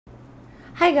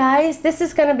Hi guys, this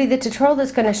is going to be the tutorial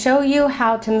that's going to show you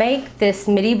how to make this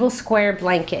medieval square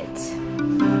blanket.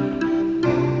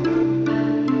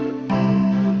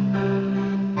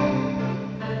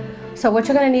 So what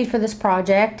you're going to need for this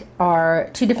project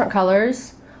are two different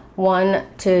colors, one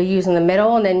to use in the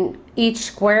middle, and then each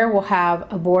square will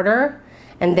have a border,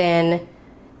 and then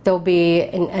there'll be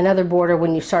another border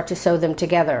when you start to sew them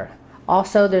together.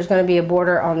 Also, there's going to be a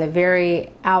border on the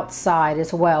very outside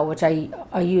as well, which I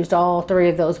used all three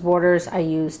of those borders. I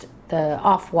used the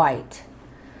off-white.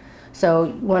 So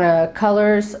you want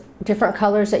different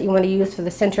colors that you want to use for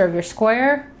the center of your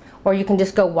square, or you can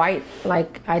just go white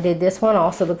like I did this one.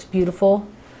 Also looks beautiful,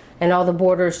 and all the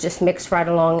borders just mixed right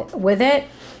along with it.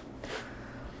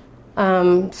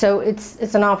 So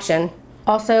it's an option.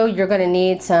 Also, you're going to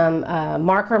need some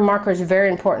marker. Marker is very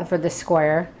important for this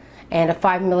square, and a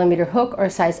 5mm hook or a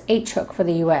size H hook for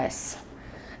the US.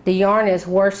 The yarn is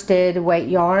worsted weight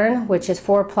yarn, which is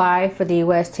 4-ply for the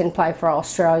US, 10-ply for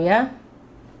Australia.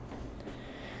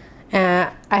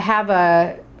 I have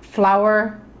a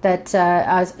flower that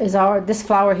this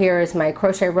flower here is my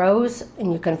crochet rose,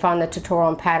 and you can find the tutorial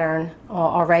and pattern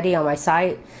already on my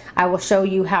site. I will show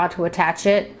you how to attach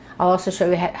it. I'll also show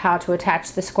you how to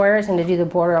attach the squares and to do the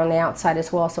border on the outside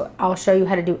as well. So I'll show you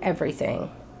how to do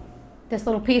everything. This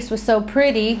little piece was so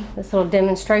pretty, this little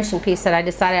demonstration piece, that I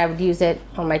decided I would use it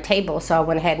on my table. So I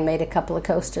went ahead and made a couple of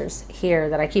coasters here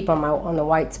that I keep on the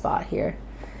white spot here.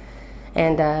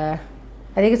 And I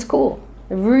think it's cool.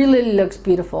 It really looks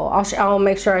beautiful. I'll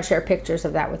make sure I share pictures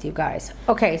of that with you guys.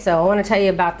 Okay, so I want to tell you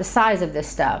about the size of this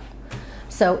stuff.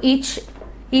 So each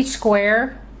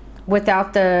square,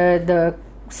 without the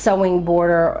sewing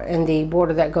border and the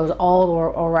border that goes all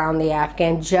around the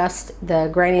Afghan, just the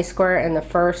granny square and the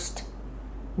first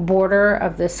border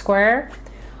of the square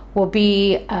will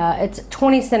be it's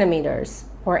 20 centimeters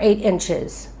or 8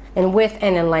 inches in width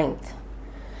and in length,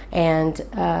 and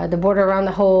the border around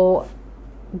the whole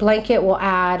blanket will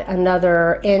add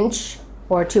another inch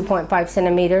or 2.5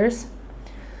 centimeters,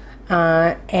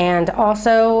 and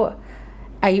also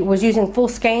I was using full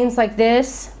skeins like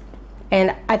this,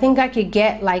 and I think I could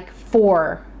get like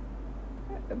four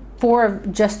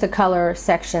of just the color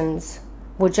sections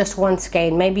with just one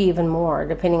skein, maybe even more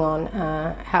depending on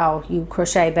how you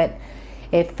crochet. But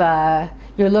if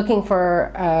you're looking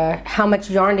for how much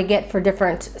yarn to get for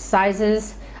different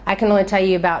sizes, I can only tell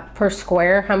you about per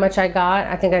square how much I got.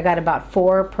 I think I got about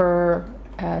 4 per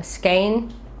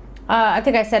skein. I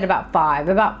think I said about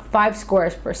 5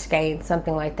 squares per skein,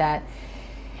 something like that.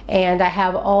 And I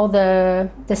have all the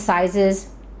sizes,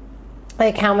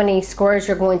 like how many squares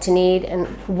you're going to need, and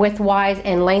width-wise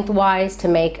and length-wise, to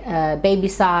make a baby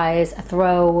size, a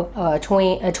throw, a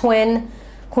twin,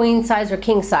 queen size, or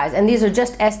king size. And these are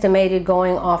just estimated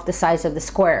going off the size of the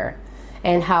square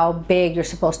and how big you're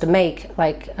supposed to make,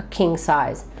 like a king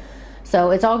size.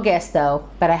 So it's all guess though,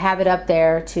 but I have it up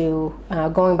there to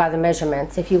going by the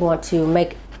measurements if you want to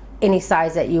make any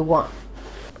size that you want.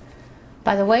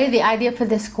 By the way, the idea for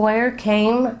this square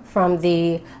came from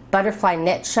the butterfly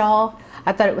net shawl.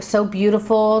 I thought it was so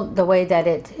beautiful the way that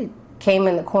it came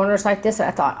in the corners like this.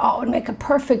 I thought, oh, it would make a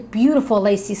perfect, beautiful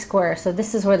lacy square. So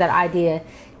this is where that idea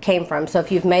came from. So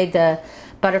if you've made the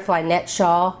butterfly net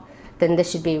shawl, then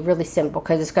this should be really simple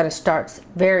because it's going to start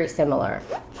very similar.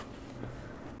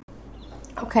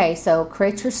 Okay, so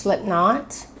create your slip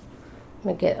knot. Let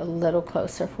me get a little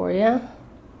closer for you.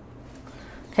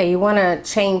 Okay, you want to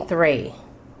chain 3.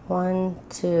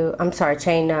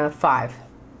 Chain 5.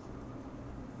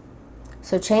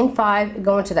 So chain 5,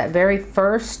 go into that very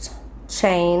first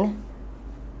chain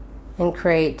and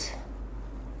create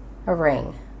a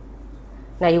ring.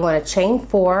 Now you want to chain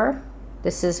 4.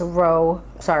 This is round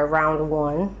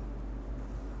 1.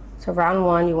 So round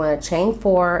 1, you want to chain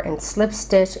 4 and slip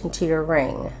stitch into your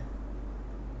ring.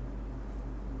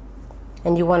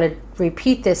 And you want to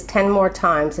repeat this 10 more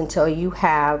times until you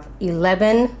have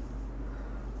 11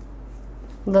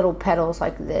 little petals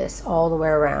like this all the way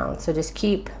around. So just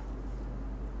keep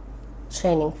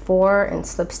chaining 4 and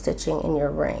slip stitching in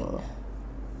your ring.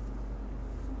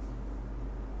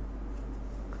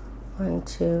 1,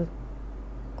 2,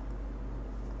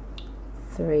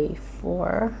 3,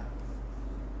 4.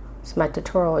 It's my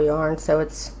tutorial yarn, so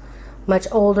it's much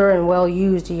older and well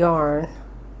used yarn.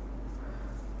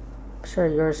 I'm sure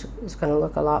yours is going to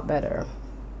look a lot better.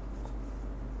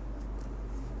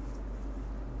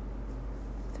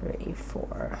 3,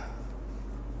 4.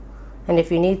 And if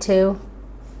you need to,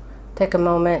 take a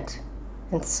moment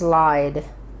and slide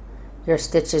your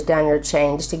stitches down your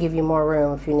chain just to give you more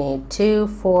room if you need. 2,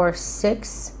 4,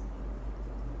 6.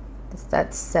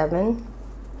 That's 7.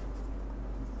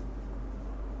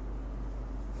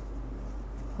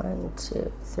 1,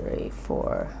 2, 3,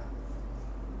 4,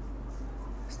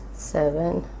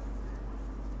 7,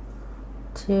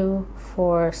 2,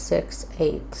 4, 6,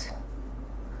 8.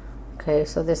 Okay,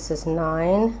 so this is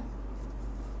 9,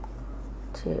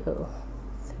 2,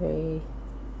 3,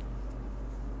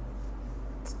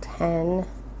 it's 10,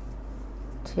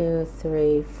 2,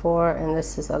 3, 4, and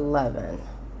this is 11.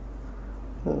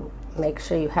 Make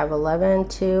sure you have 11,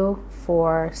 2,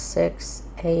 4, 6,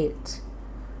 8,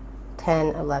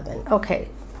 10, 11. Okay,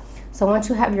 so once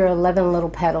you have your 11 little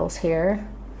petals here,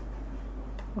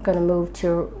 we're going to move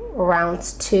to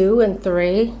rounds 2 and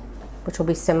 3, which will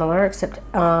be similar, except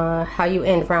how you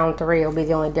end round 3 will be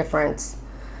the only difference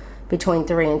between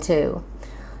 3 and 2.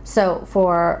 So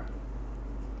for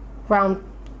round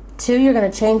 2, you're going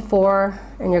to chain 4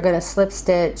 and you're going to slip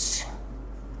stitch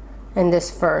in this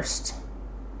first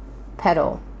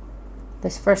petal.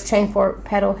 This first chain 4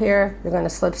 petal here, you're going to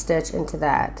slip stitch into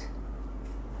that.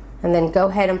 And then go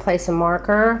ahead and place a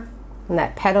marker on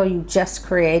that petal you just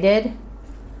created,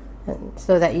 and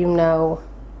so that you know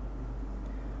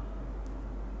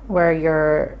where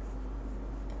your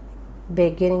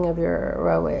beginning of your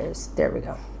row is. There we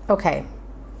go. Okay,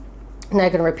 now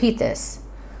I'm going to repeat this.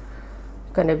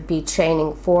 I'm going to be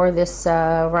chaining 4 this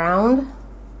round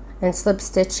and slip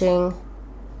stitching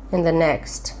in the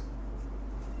next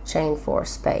chain 4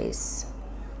 space.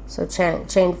 So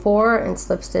chain 4 and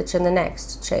slip stitch in the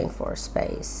next chain 4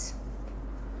 space.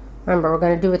 Remember, we're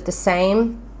going to do it the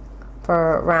same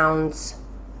for rounds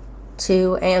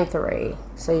 2 and 3.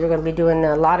 So you're going to be doing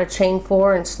a lot of chain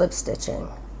 4 and slip stitching.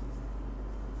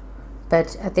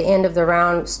 But at the end of the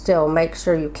round, still make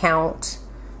sure you count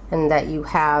and that you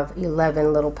have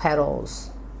 11 little petals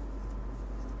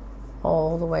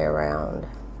all the way around.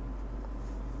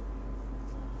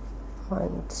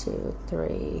 1, 2,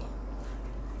 3,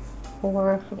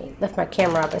 4. Let me lift my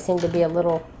camera up. I seem to be a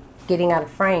little getting out of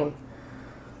frame.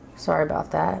 Sorry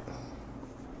about that.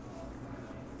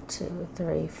 2,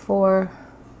 3, 4.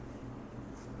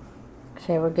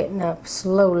 Okay, we're getting up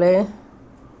slowly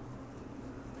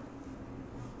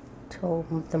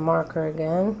to the marker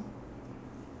again.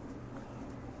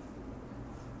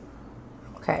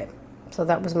 Okay, so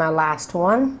that was my last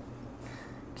one.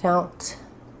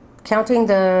 Counting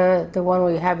the one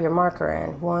where you have your marker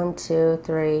in. 1, 2,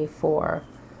 3, 4,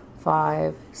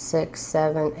 5, 6,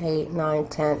 7, 8, 9,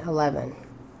 10, 11.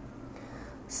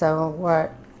 So we're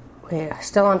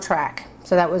still on track.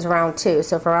 So that was round 2.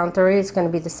 So for round 3, it's going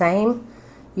to be the same.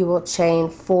 You will chain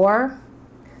 4,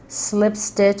 slip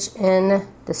stitch in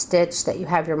the stitch that you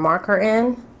have your marker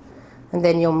in, and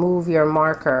then you'll move your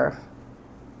marker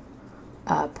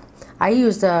up. I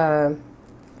used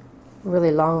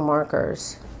really long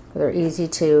markers. They're easy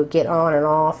to get on and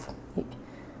off,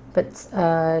 but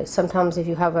sometimes if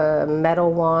you have a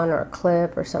metal one or a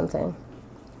clip or something,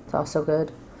 it's also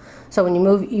good. So when you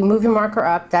move your marker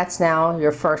up, that's now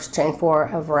your first chain 4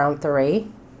 of round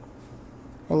 3,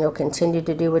 and you'll continue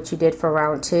to do what you did for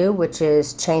round 2, which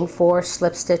is chain 4,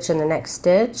 slip stitch in the next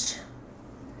stitch.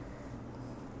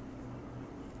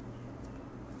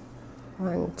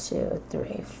 1, 2,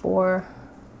 3, 4.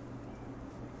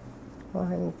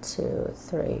 1, 2,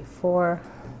 3, 4.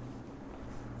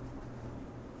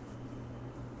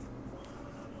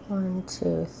 1,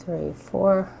 2, 3,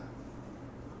 4.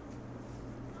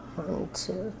 1,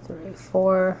 2, 3,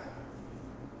 4.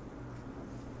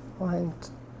 1,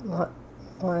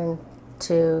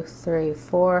 2, 3,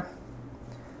 4.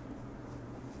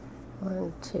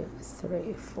 1, 2,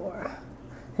 3, 4.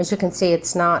 As you can see,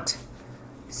 it's not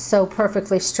so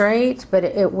perfectly straight, but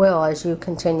it will, as you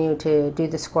continue to do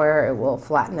the square, it will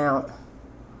flatten out.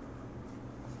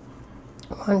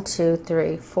 1, 2,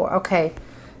 3, 4. Okay,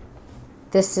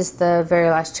 this is the very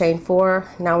last chain 4.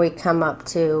 Now we come up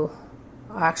to,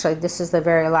 actually this is the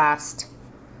very last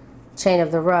chain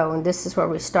of the row, and this is where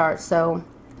we start. So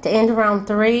to end round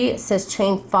 3, it says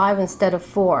chain 5 instead of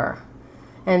 4,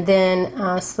 and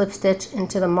then slip stitch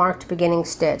into the marked beginning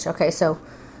stitch. Okay, so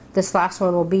this last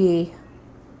one will be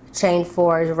chain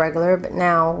 4 as regular, but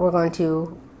now we're going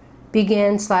to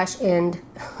begin / end,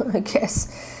 I guess,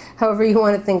 however you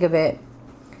want to think of it,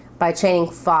 by chaining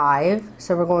 5.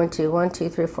 So we're going to 1, 2,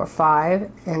 3, 4,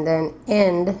 5, and then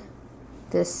end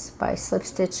this by slip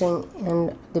stitching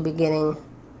in the beginning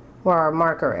where our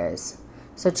marker is.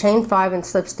 So chain 5 and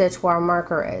slip stitch where our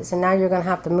marker is, and now you're going to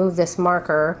have to move this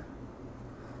marker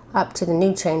up to the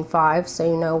new chain 5 so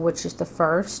you know which is the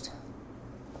first.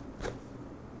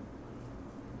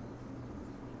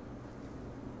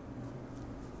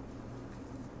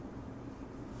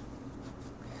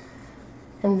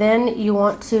 And then you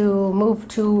want to move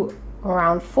to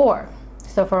round 4.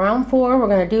 So for round 4, we're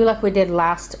going to do like we did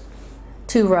last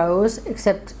 2 rows,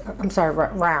 except, I'm sorry,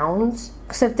 rounds.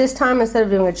 Except this time, instead of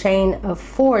doing a chain of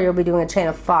 4, you'll be doing a chain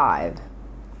of 5.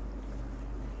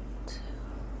 2,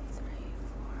 3,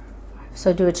 4, 5.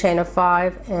 So do a chain of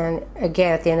 5, and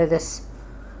again, at the end of this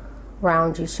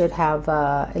round, you should have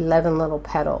 11 little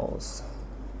petals.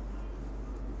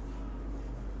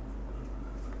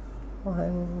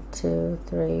 1, 2,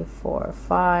 3, 4,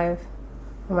 5.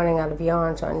 I'm running out of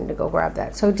yarn, so I need to go grab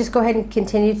that. So just go ahead and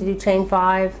continue to do chain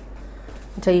 5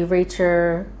 until you reach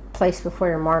your place before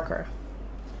your marker.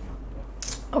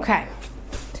 Okay,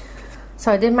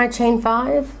 so I did my chain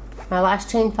 5, my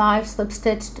last chain 5, slip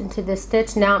stitched into this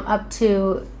stitch. Now I'm up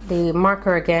to the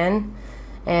marker again,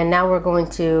 and now we're going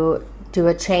to do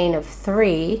a chain of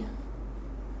 3.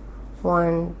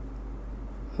 1,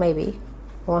 maybe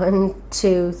 1,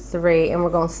 2, 3, and we're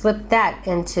going to slip that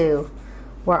into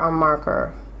where our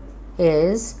marker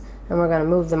is, and we're going to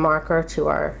move the marker to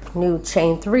our new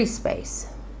chain 3 space.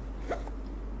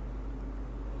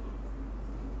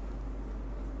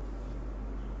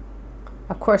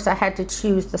 Of course, I had to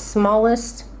choose the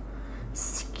smallest,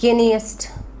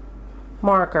 skinniest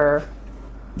marker.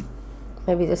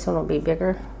 Maybe this one will be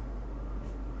bigger,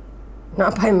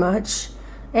 not by much,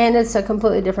 and it's a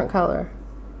completely different color.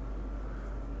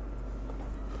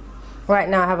 Right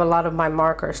now I have a lot of my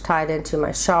markers tied into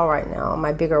my shawl right now,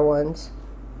 my bigger ones.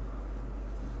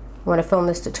 I want to film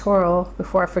this tutorial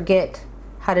before I forget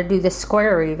how to do this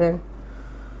square even.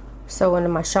 Sew into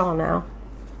my shawl now.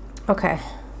 Okay.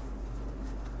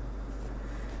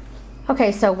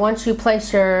 Okay, so once you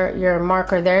place your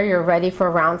marker there, you're ready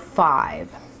for round 5.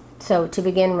 So to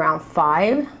begin round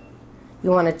 5, you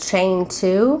want to chain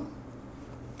 2,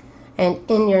 and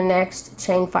in your next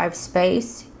chain 5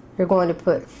 space, you're going to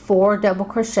put 4 double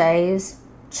crochets,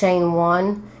 chain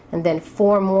 1, and then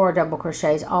 4 more double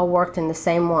crochets, all worked in the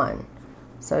same one.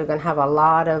 So you're going to have a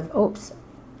lot of, oops,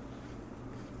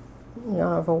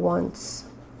 yarn over once.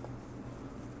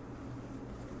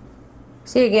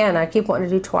 See, again, I keep wanting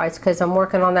to do twice because I'm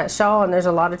working on that shawl and there's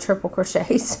a lot of triple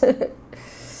crochets.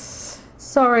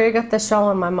 Sorry, I got the shawl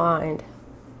in my mind.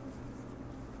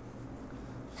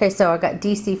 Okay, so I got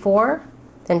DC4,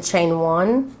 then chain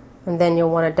 1, and then you'll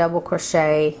want to double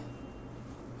crochet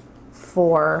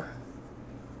 4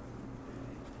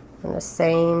 in the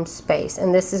same space,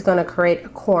 and this is going to create a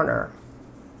corner.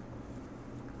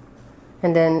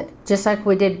 And then just like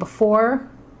we did before,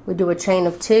 we do a chain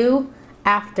of 2.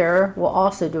 After, we'll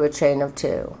also do a chain of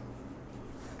 2.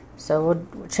 So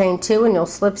we'll chain 2 and you'll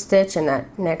slip stitch in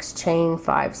that next chain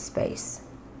 5 space.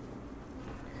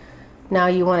 Now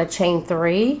you want to chain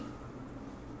 3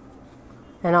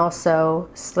 and also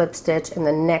slip stitch in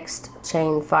the next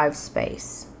chain 5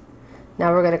 space.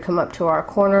 Now we're going to come up to our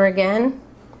corner again.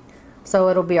 So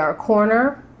it'll be our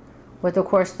corner with, of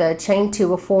course, the chain 2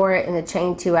 before it and the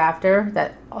chain 2 after.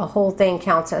 That a whole thing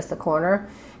counts as the corner.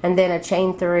 And then a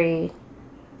chain 3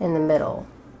 in the middle.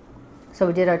 So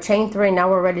we did our chain 3.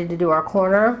 Now we're ready to do our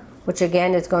corner, which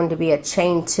again is going to be a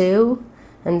chain 2,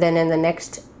 and then in the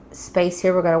next space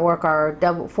here we're going to work our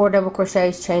 4 double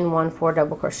crochets, chain 1, 4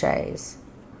 double crochets.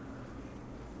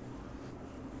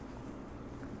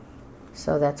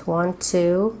 So that's 1,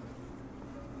 2,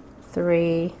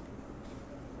 3,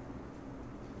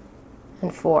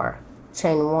 and 4.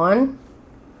 Chain 1,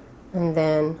 and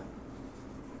then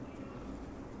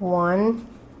 1,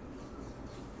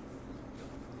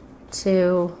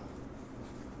 2,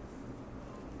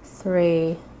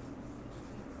 3,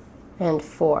 and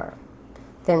 4.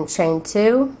 Then chain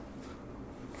 2,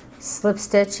 slip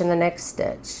stitch in the next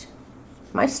stitch.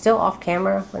 Am I still off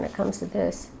camera when it comes to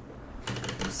this?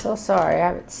 I'm so sorry, I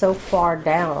have it so far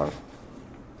down.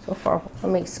 So far,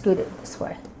 let me scoot it this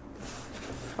way.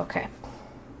 Okay.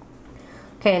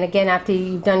 Okay, and again, after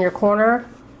you've done your corner,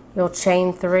 you'll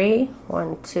chain 3,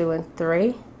 1, 2, and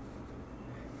 3.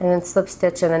 And then slip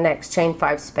stitch in the next chain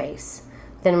 5 space.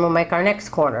 Then we'll make our next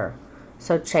corner.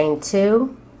 So chain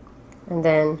 2, and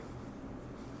then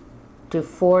do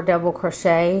 4 double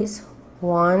crochets,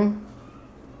 1,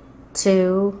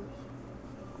 2,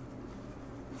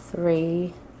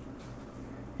 3,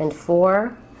 and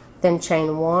 4. Then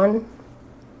chain 1,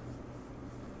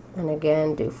 and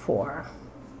again do 4.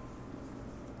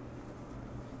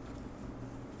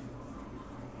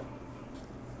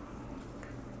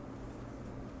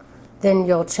 Then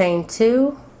you'll chain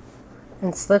 2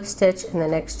 and slip stitch in the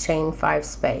next chain 5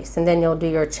 space, and then you'll do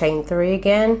your chain 3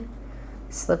 again,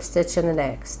 slip stitch in the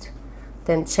next,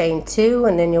 then chain 2,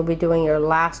 and then you'll be doing your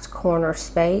last corner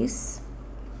space,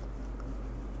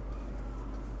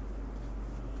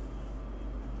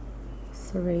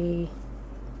 three,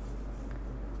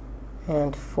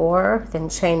 and 4, then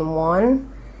chain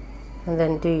 1, and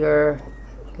then do your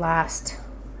last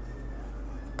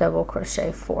double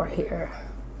crochet 4 here.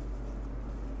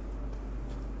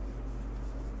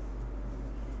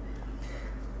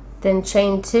 Then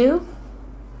chain 2,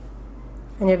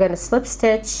 and you're going to slip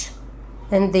stitch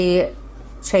in the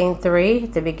chain 3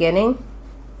 at the beginning,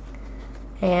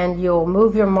 and you'll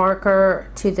move your marker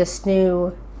to this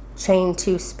new chain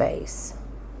 2 space.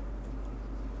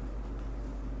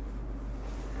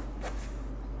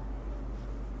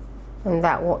 And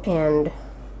that will end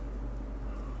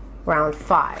round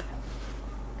 5.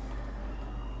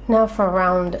 Now for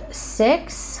round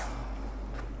 6,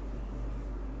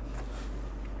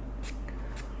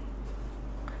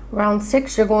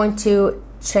 you're going to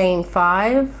chain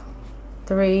 5,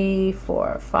 3,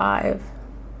 4, 5,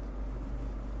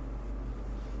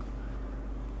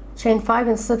 chain 5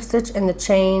 and slip stitch in the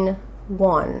chain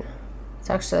 1. It's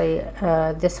actually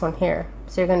this one here.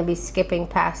 So you're going to be skipping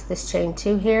past this chain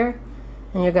 2 here,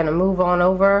 and you're going to move on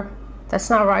over. That's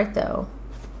not right though.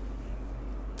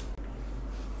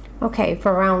 Okay,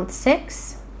 for round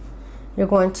 6, you're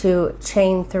going to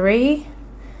chain 3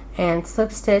 and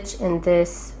slip stitch in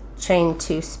this chain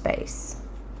 2 space.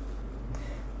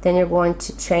 Then you're going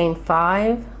to chain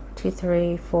 5, 2,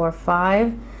 3, 4,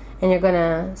 5, and you're going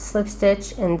to slip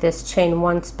stitch in this chain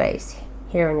 1 space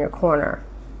here in your corner.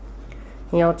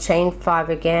 And you'll chain 5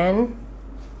 again,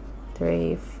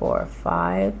 3, 4,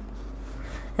 5,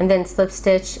 and then slip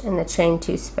stitch in the chain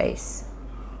 2 space.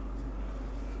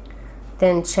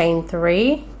 Then chain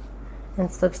 3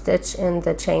 and slip stitch in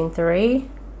the chain 3,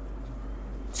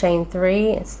 chain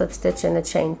 3 and slip stitch in the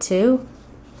chain 2.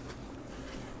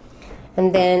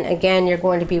 And then again you're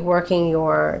going to be working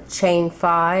your chain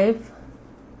 5,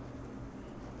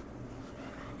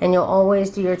 and you'll always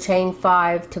do your chain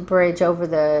 5 to bridge over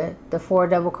the 4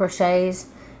 double crochets,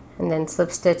 and then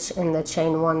slip stitch in the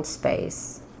chain 1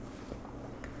 space.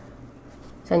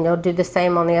 And you'll do the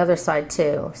same on the other side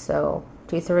too. So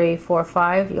 2, 3, 4,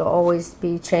 5, you'll always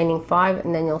be chaining 5,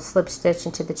 and then you'll slip stitch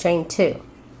into the chain 2.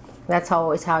 That's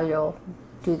always how you'll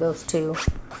do those two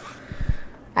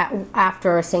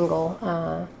after a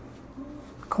single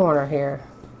corner here.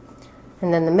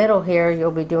 And then the middle here,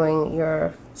 you'll be doing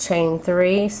your chain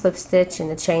 3, slip stitch in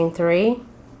the chain 3,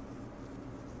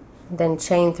 then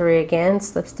chain 3 again,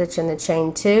 slip stitch in the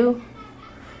chain 2,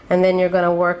 and then you're going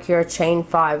to work your chain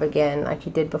 5 again like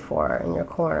you did before in your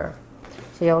corner.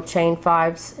 So you'll chain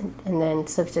 5s and then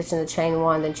slip stitch in the chain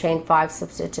 1, then chain 5,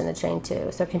 slip stitch in the chain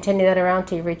 2. So continue that around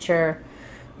till you reach your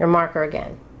marker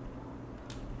again.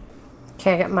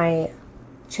 Okay, I got my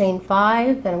chain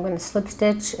 5, then I'm going to slip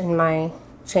stitch in my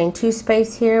chain 2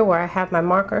 space here where I have my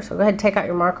marker. So go ahead and take out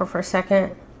your marker for a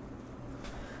second.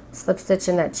 Slip stitch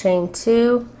in that chain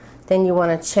 2. Then you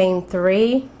want to chain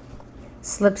 3,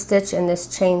 slip stitch in this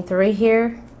chain 3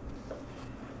 here,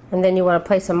 and then you want to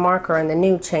place a marker in the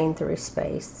new chain 3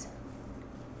 space.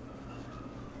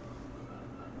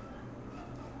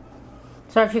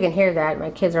 Sorry if you can hear that. My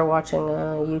kids are watching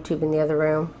YouTube in the other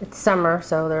room. It's summer,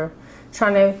 so they're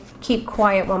trying to keep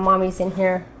quiet while mommy's in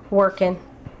here working.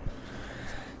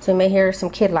 So you may hear some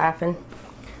kid laughing.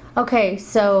 Okay,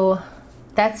 so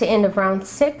that's the end of round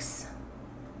 6.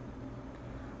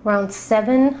 Round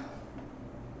 7,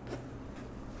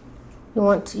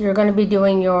 you're going to be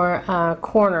doing your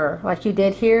corner like you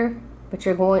did here, but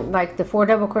you're going like the 4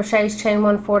 double crochets, chain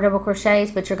 1, 4 double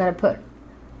crochets, but you're going to put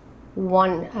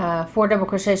 4 double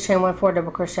crochets, chain 1, 4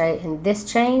 double crochet in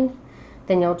this chain.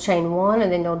 Then you'll chain 1,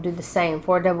 and then you'll do the same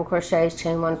 4 double crochets,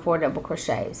 chain 1, 4 double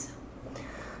crochets.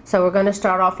 So we're going to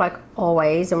start off like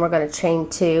always, and we're going to chain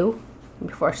 2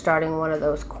 before starting one of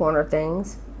those corner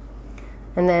things,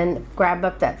 and then grab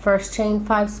up that first chain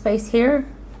 5 space here,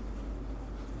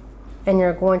 and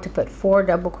you're going to put 4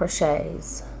 double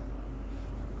crochets.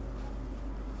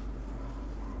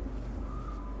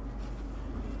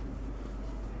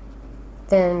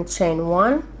 Then chain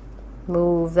 1,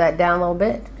 move that down a little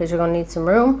bit because you're going to need some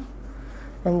room,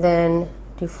 and then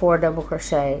do 4 double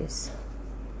crochets.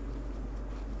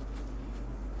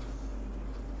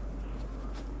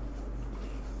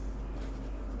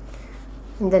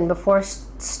 And then before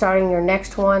starting your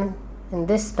next one in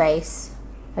this space,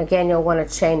 again you'll want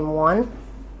to chain 1,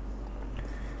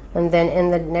 and then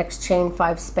in the next chain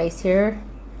 5 space here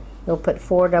you'll put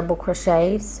 4 double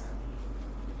crochets,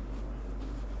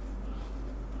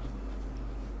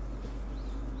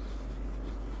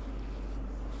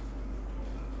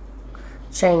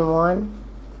 chain 1,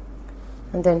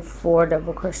 and then 4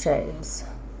 double crochets.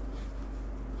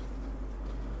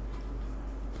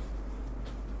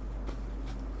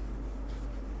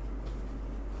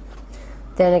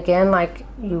 Then again, like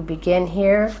you begin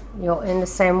here, you'll end the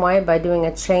same way by doing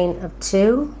a chain of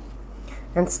 2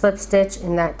 and slip stitch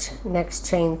in that next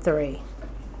chain 3.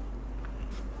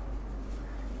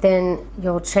 Then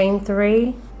you'll chain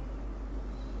 3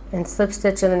 and slip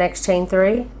stitch in the next chain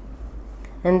 3,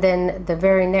 and then the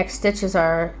very next stitches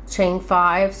are chain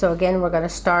 5. So again, we're going to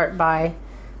start by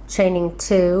chaining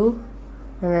 2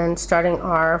 and then starting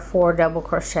our 4 double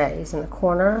crochets in the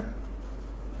corner.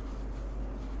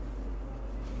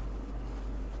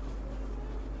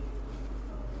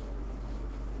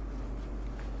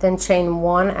 Then chain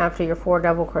 1 after your 4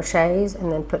 double crochets,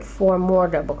 and then put 4 more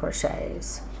double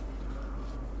crochets.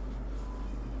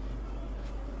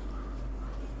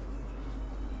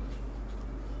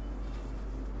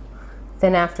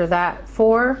 Then after that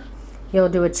 4, you'll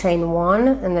do a chain 1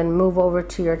 and then move over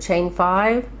to your chain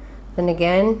 5. Then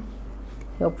again,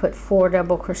 you'll put 4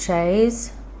 double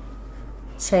crochets,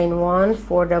 chain 1,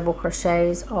 4 double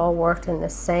crochets, all worked in the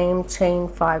same chain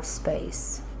 5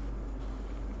 space.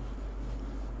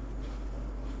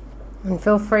 And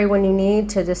feel free when you need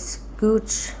to just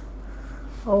scooch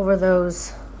over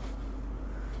those,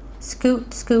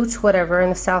 scooch, whatever. In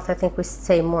the South, I think we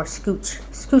say more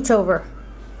scooch over.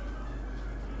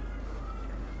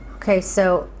 Okay,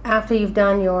 so after you've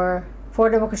done your 4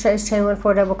 double crochets, chain 1,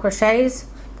 4 double crochets,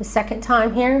 the second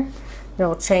time here,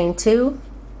 you'll chain 2,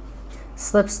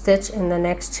 slip stitch in the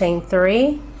next chain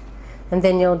 3, and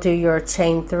then you'll do your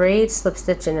chain 3, slip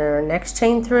stitch in your next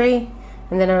chain 3,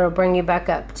 and then it'll bring you back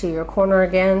up to your corner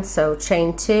again. So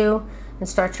chain 2 and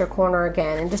start your corner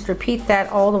again, and just repeat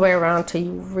that all the way around till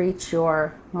you reach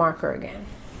your marker again.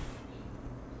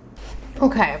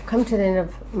 Okay, I've come to the end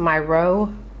of my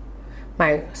row,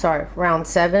 round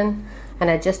 7, and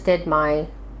I just did my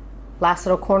last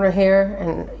little corner here,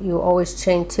 and you always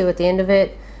chain 2 at the end of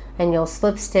it, and you'll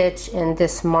slip stitch in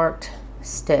this marked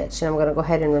stitch. And I'm going to go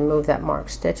ahead and remove that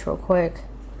marked stitch real quick.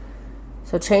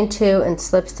 So chain 2 and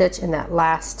slip stitch in that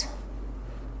last,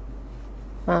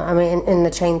 in the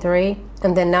chain 3,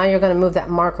 and then now you're going to move that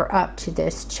marker up to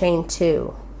this chain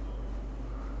 2.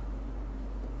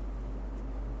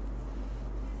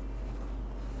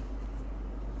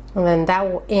 And then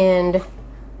that will end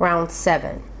round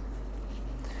 7.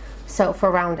 So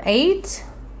for round 8,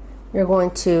 you're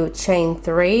going to chain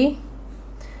 3,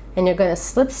 and you're going to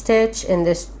slip stitch in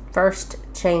this first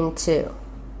chain 2.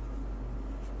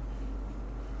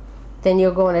 Then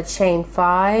you're going to chain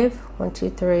 5, 1, 2,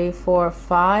 3, 4,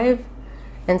 5,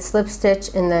 and slip stitch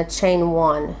in the chain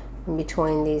 1 in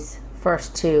between these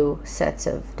first 2 sets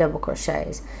of double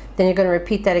crochets. Then you're going to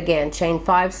repeat that again, chain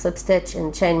 5, slip stitch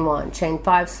in chain 1, chain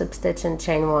 5, slip stitch in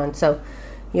chain 1. So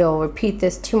you'll repeat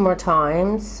this 2 more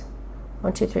times,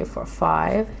 1, 2, 3, 4,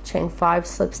 5, chain 5,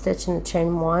 slip stitch in the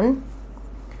chain 1,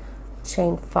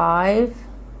 chain 5,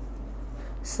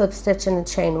 slip stitch in the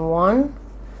chain 1.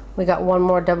 We got 1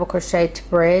 more double crochet to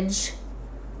bridge.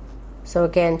 So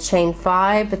again, chain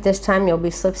 5, but this time you'll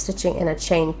be slip stitching in a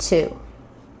chain 2.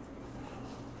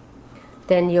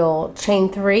 Then you'll chain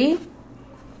 3,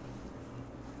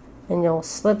 and you'll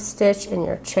slip stitch in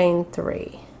your chain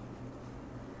 3.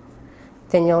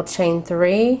 Then you'll chain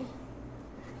 3,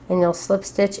 and you'll slip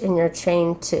stitch in your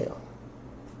chain 2.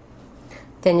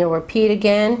 Then you'll repeat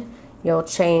again. You'll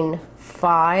chain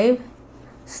 5,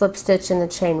 slip stitch in the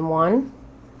chain 1,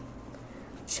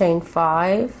 chain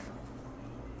 5,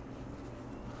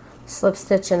 slip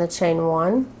stitch in the chain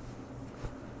 1,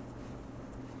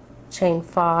 chain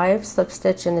 5, slip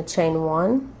stitch in the chain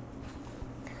 1.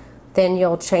 Then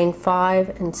you'll chain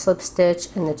 5 and slip stitch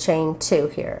in the chain 2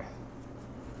 here.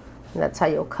 And that's how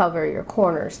you'll cover your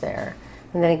corners there.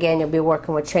 And then again, you'll be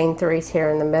working with chain 3s here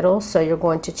in the middle. So you're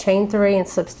going to chain 3 and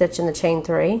slip stitch in the chain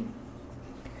 3.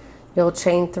 You'll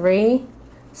chain 3,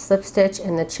 slip stitch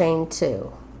in the chain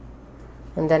 2.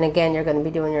 And then again, you're going to be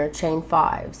doing your chain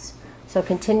 5s. So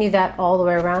continue that all the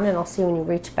way around, and I'll see when you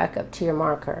reach back up to your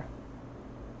marker.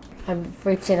 I've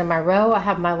reached into my row. I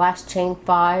have my last chain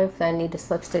 5 that I need to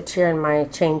slip stitch here in my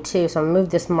chain 2. So I'm going to move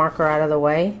this marker out of the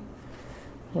way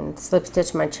and slip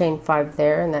stitch my chain 5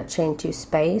 there in that chain 2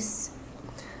 space.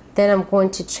 Then I'm going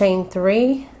to chain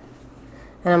 3,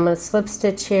 and I'm going to slip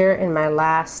stitch here in my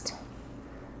last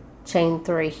chain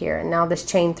 3 here. And now this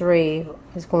chain 3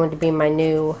 is going to be my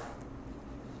new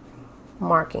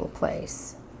marking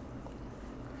place.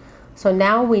 So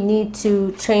now we need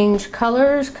to change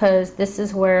colors, because this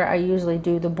is where I usually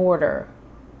do the border.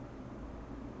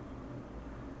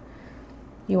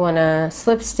 You want to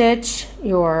slip stitch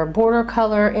your border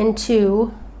color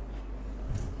into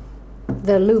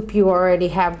the loop you already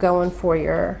have going for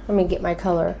your, let me get my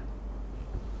color.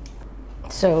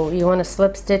 So you want to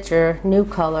slip stitch your new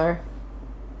color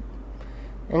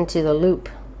into the loop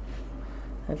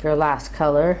of your last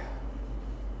color.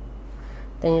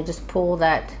 Then you just pull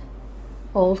that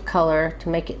old color to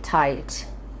make it tight.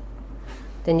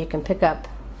 Then you can pick up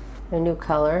your new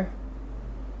color,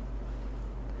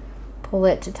 pull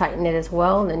it to tighten it as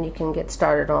well, and then you can get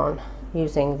started on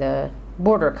using the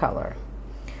border color.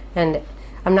 And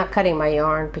I'm not cutting my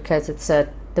yarn because it's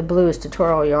the blue is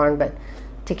tutorial yarn, but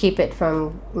to keep it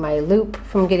from my loop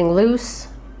from getting loose,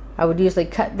 I would usually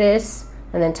cut this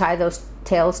and then tie those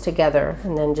tails together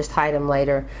and then just hide them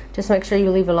later. Just make sure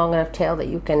you leave a long enough tail that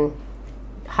you can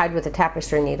hide with a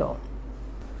tapestry needle.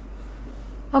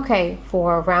 Okay,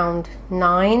 for round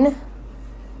 9,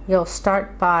 you'll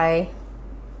start by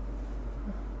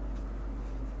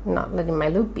not letting my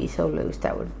loop be so loose.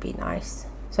 That would be nice.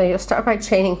 So you'll start by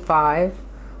chaining 5.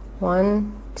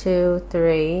 1, 2,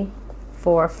 3,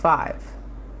 4, 5.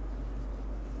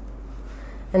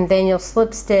 And then you'll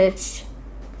slip stitch.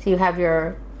 So you have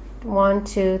your 1,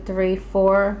 2, 3,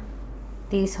 4,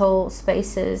 these whole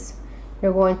spaces.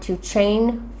 You're going to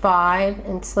chain 5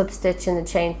 and slip stitch in the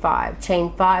chain 5.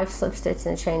 Chain 5, slip stitch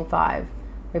in the chain 5.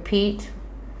 Repeat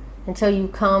until you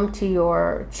come to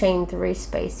your chain 3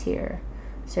 space here.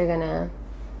 So you're gonna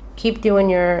keep doing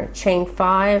your chain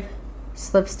 5,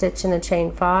 slip stitch in the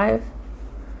chain 5,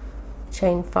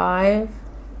 chain 5,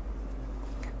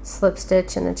 slip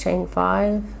stitch in the chain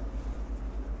 5,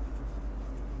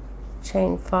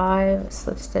 chain 5,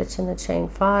 slip stitch in the chain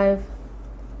 5,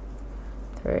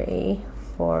 3,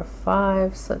 4,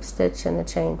 5, slip stitch in the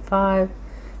chain 5,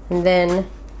 and then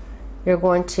you're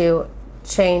going to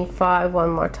chain 5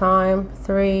 one more time,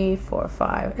 3, 4,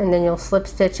 5, and then you'll slip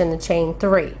stitch in the chain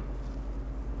 3,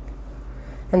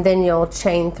 and then you'll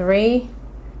chain 3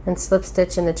 and slip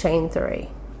stitch in the chain 3,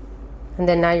 and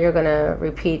then now you're going to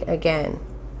repeat again.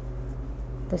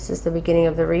 This is the beginning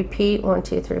of the repeat. 1,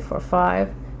 2, 3, 4,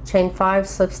 5, chain 5,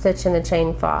 slip stitch in the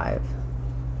chain 5,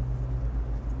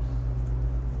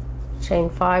 chain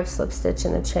 5, slip stitch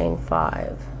in the chain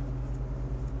 5,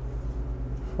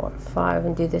 4, 5,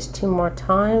 and do this 2 more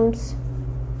times.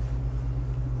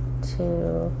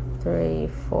 2, 3,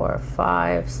 4,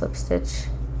 5, slip stitch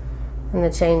in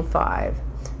the chain 5.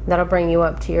 That'll bring you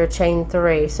up to your chain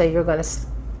 3. So you're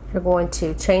going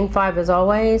to chain 5 as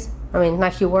always. I mean,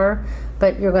 like you were,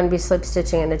 but you're going to be slip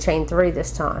stitching in the chain 3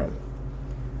 this time.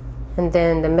 And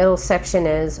then the middle section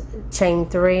is chain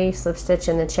 3, slip stitch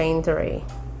in the chain 3.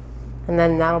 And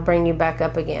then that'll bring you back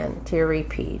up again to your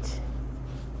repeat.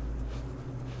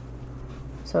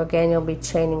 So again, you'll be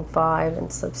chaining 5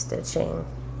 and slip stitching.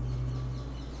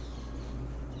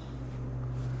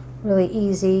 Really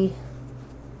easy.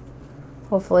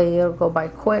 Hopefully it'll go by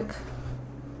quick.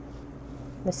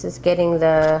 This is getting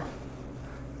the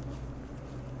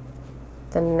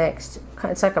next,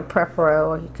 it's like a prep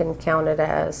row, you can count it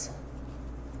as.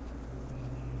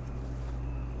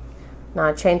 Now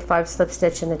I chain 5, slip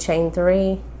stitch in the chain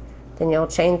 3, then you'll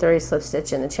chain 3, slip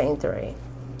stitch in the chain 3.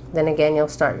 Then again you'll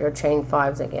start your chain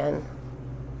 5s again.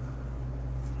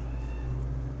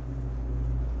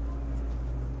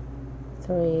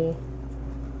 Three,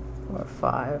 4,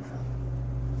 5.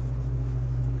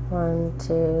 1,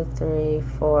 2, 3,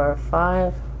 4,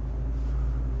 5.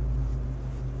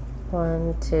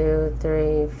 1, 2,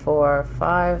 3, 4,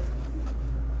 5.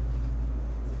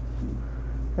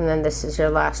 And then this is your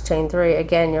last chain 3.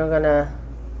 Again, you're gonna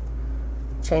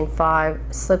chain 5,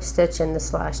 slip stitch in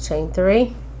this last chain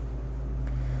 3,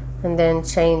 and then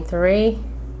chain 3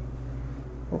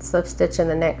 and slip stitch in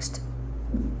the next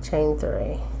chain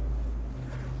 3.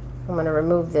 I'm going to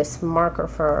remove this marker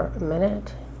for a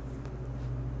minute.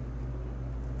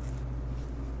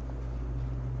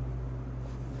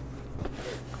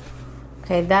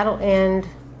 Okay, that'll end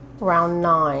round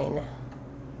 9.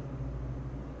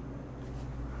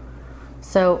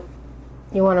 So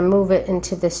you want to move it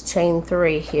into this chain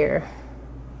 3 here,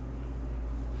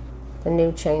 the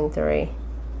new chain 3.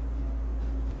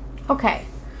 Okay,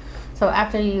 so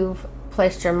after you've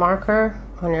placed your marker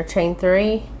on your chain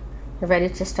 3, you're ready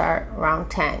to start round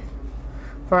 10.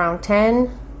 For round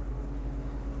 10,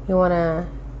 you want to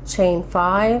chain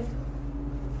 5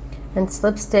 and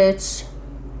slip stitch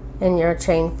in your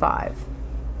chain 5.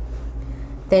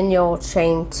 Then you'll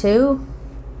chain 2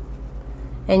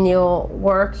 and you'll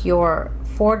work your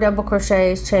 4 double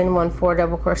crochets, chain 1, 4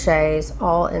 double crochets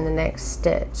all in the next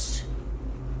stitch.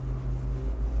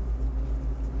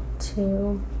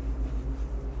 2,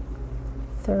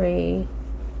 3,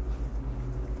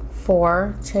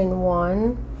 4, chain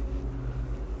 1,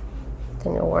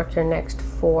 then you'll work your next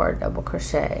 4 double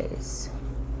crochets,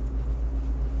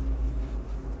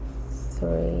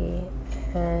 3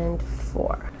 and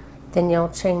 4. Then you'll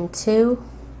chain 2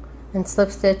 and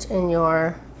slip stitch in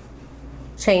your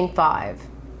chain 5.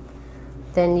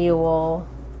 Then you will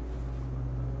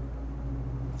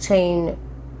chain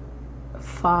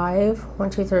 5, 1,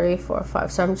 2, 3, 4,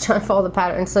 5. So I'm trying to follow the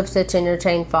pattern, and slip stitch in your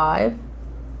chain 5.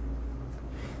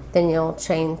 Then you'll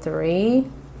chain 3,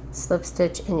 slip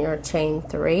stitch in your chain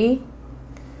 3.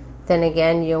 Then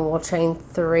again you will chain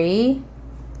 3,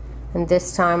 and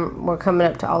this time we're coming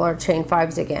up to all our chain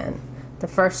 5s again. The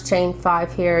first chain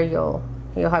 5 here, you'll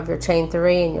have your chain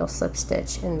 3 and you'll slip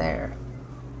stitch in there.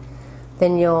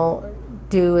 Then you'll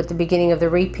do at the beginning of the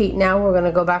repeat. Now we're going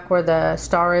to go back where the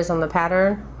star is on the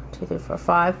pattern, 1, 2, 3, 4,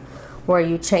 5, where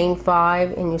you chain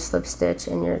 5 and you slip stitch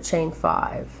in your chain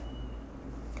 5.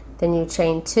 Then you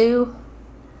chain 2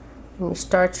 and you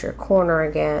start your corner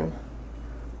again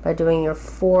by doing your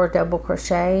 4 double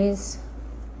crochets,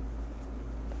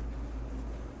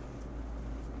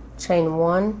 chain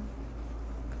 1,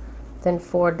 then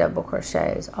 4 double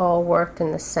crochets, all worked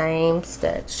in the same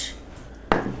stitch.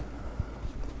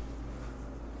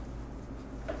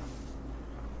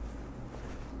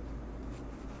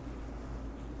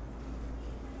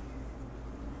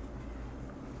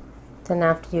 Then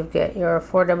after you get your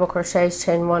 4 double crochets,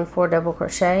 chain 1, 4 double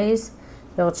crochets,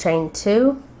 you'll chain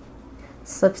 2,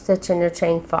 slip stitch in your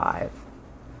chain 5.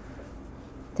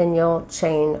 Then you'll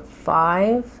chain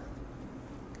 5,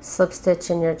 slip stitch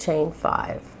in your chain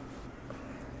 5.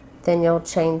 Then you'll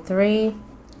chain 3,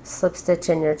 slip stitch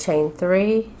in your chain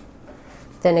 3.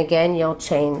 Then again you'll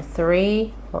chain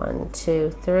 3, 1,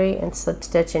 2, 3, and slip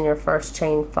stitch in your first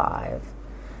chain 5.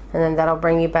 And then that'll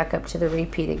bring you back up to the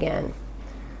repeat again.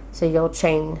 So you'll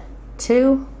chain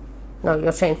 2, no,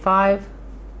 you'll chain 5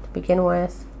 to begin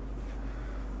with,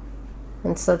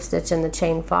 and slip stitch in the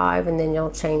chain 5, and then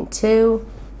you'll chain 2,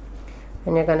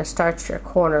 and you're going to start your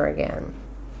corner again.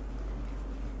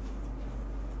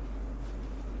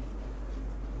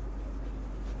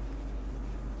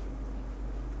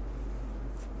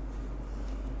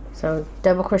 So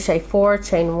double crochet 4,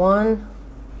 chain 1.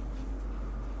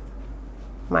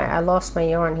 I lost my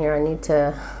yarn here. I need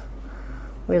to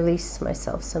release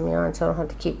myself some yarn so I don't have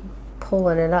to keep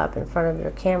pulling it up in front of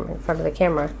your camera, in front of the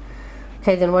camera.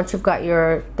 Okay, then once you've got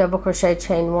your double crochet,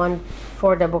 chain 1,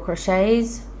 4 double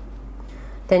crochets,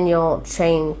 then you'll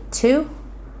chain 2,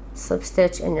 slip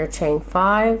stitch in your chain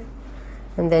 5,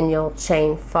 and then you'll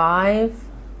chain 5,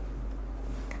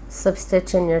 slip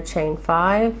stitch in your chain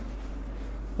 5,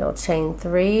 you'll chain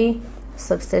 3,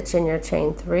 slip stitch in your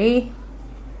chain 3,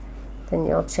 then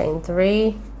you'll chain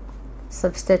 3,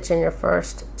 slip stitch in your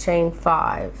first chain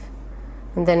 5,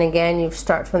 and then again you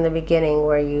start from the beginning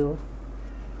where you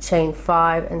chain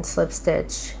 5 and slip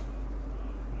stitch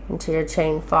into your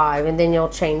chain 5, and then you'll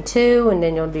chain 2, and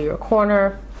then you'll do your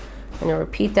corner, and you'll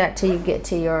repeat that till you get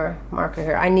to your marker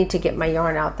here. I need to get my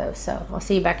yarn out though, so I'll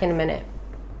see you back in a minute.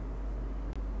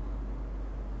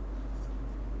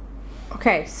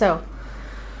 Okay, so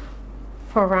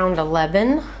for round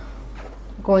 11,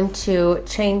 I'm going to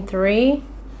chain 3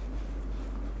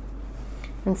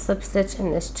 and slip stitch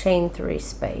in this chain 3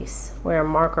 space where a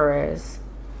marker is.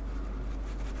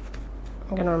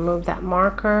 I'm going to remove that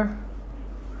marker,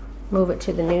 move it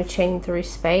to the new chain 3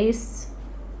 space.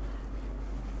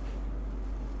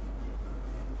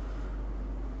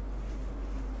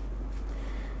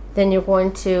 Then you're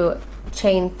going to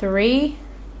chain 3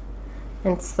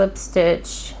 and slip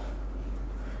stitch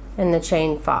in the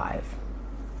chain 5.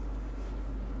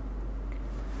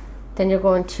 Then you're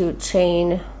going to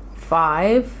chain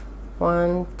 5,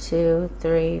 1, 2,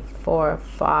 3, 4,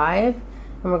 5,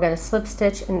 and we're going to slip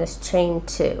stitch in this chain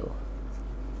 2.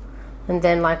 And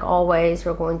then like always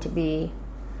we're going to be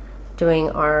doing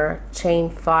our chain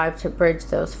 5 to bridge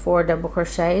those 4 double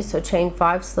crochets. So chain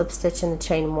 5, slip stitch in the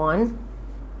chain 1,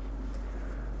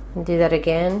 and do that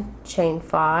again, chain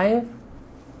 5,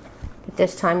 but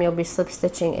this time you'll be slip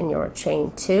stitching in your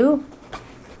chain 2,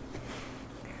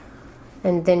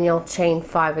 and then you'll chain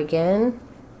 5 again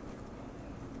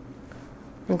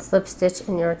and slip stitch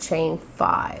in your chain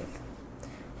 5.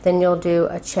 Then you'll do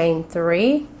a chain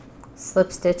 3,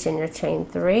 slip stitch in your chain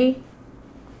 3,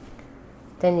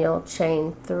 then you'll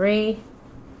chain 3,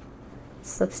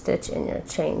 slip stitch in your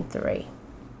chain 3.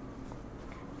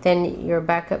 Then you're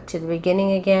back up to the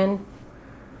beginning again,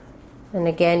 and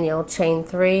again you'll chain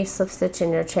 3, slip stitch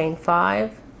in your chain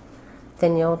 5,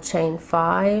 then you'll chain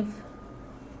 5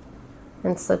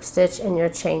 and slip stitch in your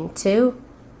chain 2,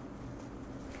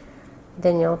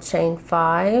 then you'll chain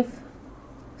 5,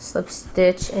 slip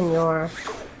stitch in your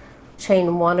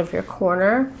chain 1 of your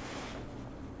corner.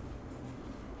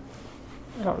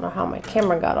 I don't know how my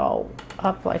camera got all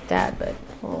up like that, but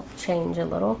we'll change a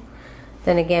little.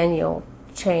 Then again you'll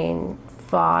chain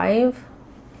 5,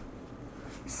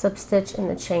 slip stitch in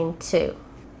the chain 2,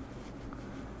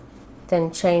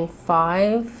 then chain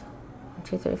 5, 1,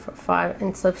 2, 3, 4, 5,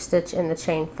 and slip stitch in the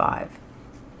chain 5.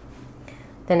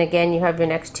 Then again you have your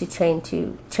next two chain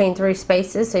 3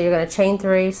 spaces, so you're going to chain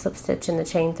 3, slip stitch in the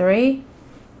chain 3,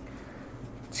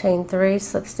 chain 3,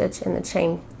 slip stitch in the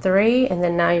chain 3, and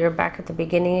then now you're back at the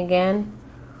beginning again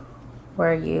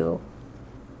where you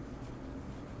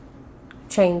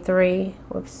chain 3,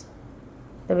 whoops,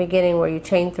 the beginning where you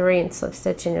chain 3 and slip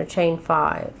stitch in your chain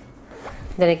 5.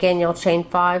 Then again you'll chain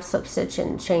 5, slip stitch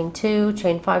in chain 2,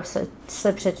 chain 5, slip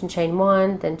stitch in chain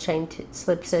 1, then chain 2,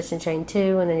 slip stitch in chain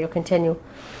 2, and then you'll continue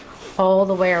all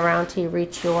the way around till you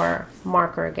reach your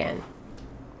marker again.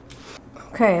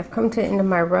 Okay, I've come to the end of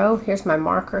my row. Here's my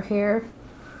marker here.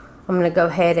 I'm going to go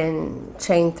ahead and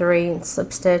chain 3 and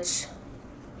slip stitch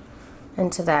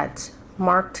into that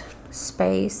marked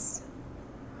space,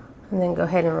 and then go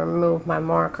ahead and remove my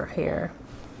marker here.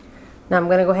 Now I'm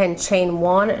going to go ahead and chain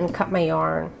 1 and cut my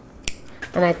yarn,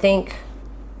 and I think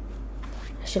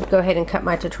I should go ahead and cut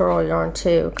my tutorial yarn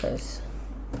too, because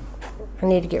I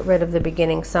need to get rid of the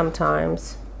beginning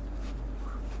sometimes.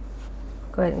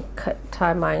 Go ahead and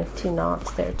tie my 2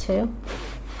 knots there too.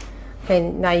 Okay,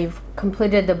 now you've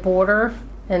completed the border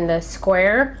and the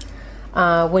square.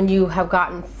 When you have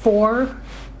gotten 4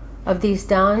 of these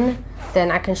done,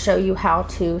 then I can show you how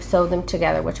to sew them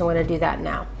together, which I'm going to do that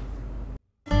now.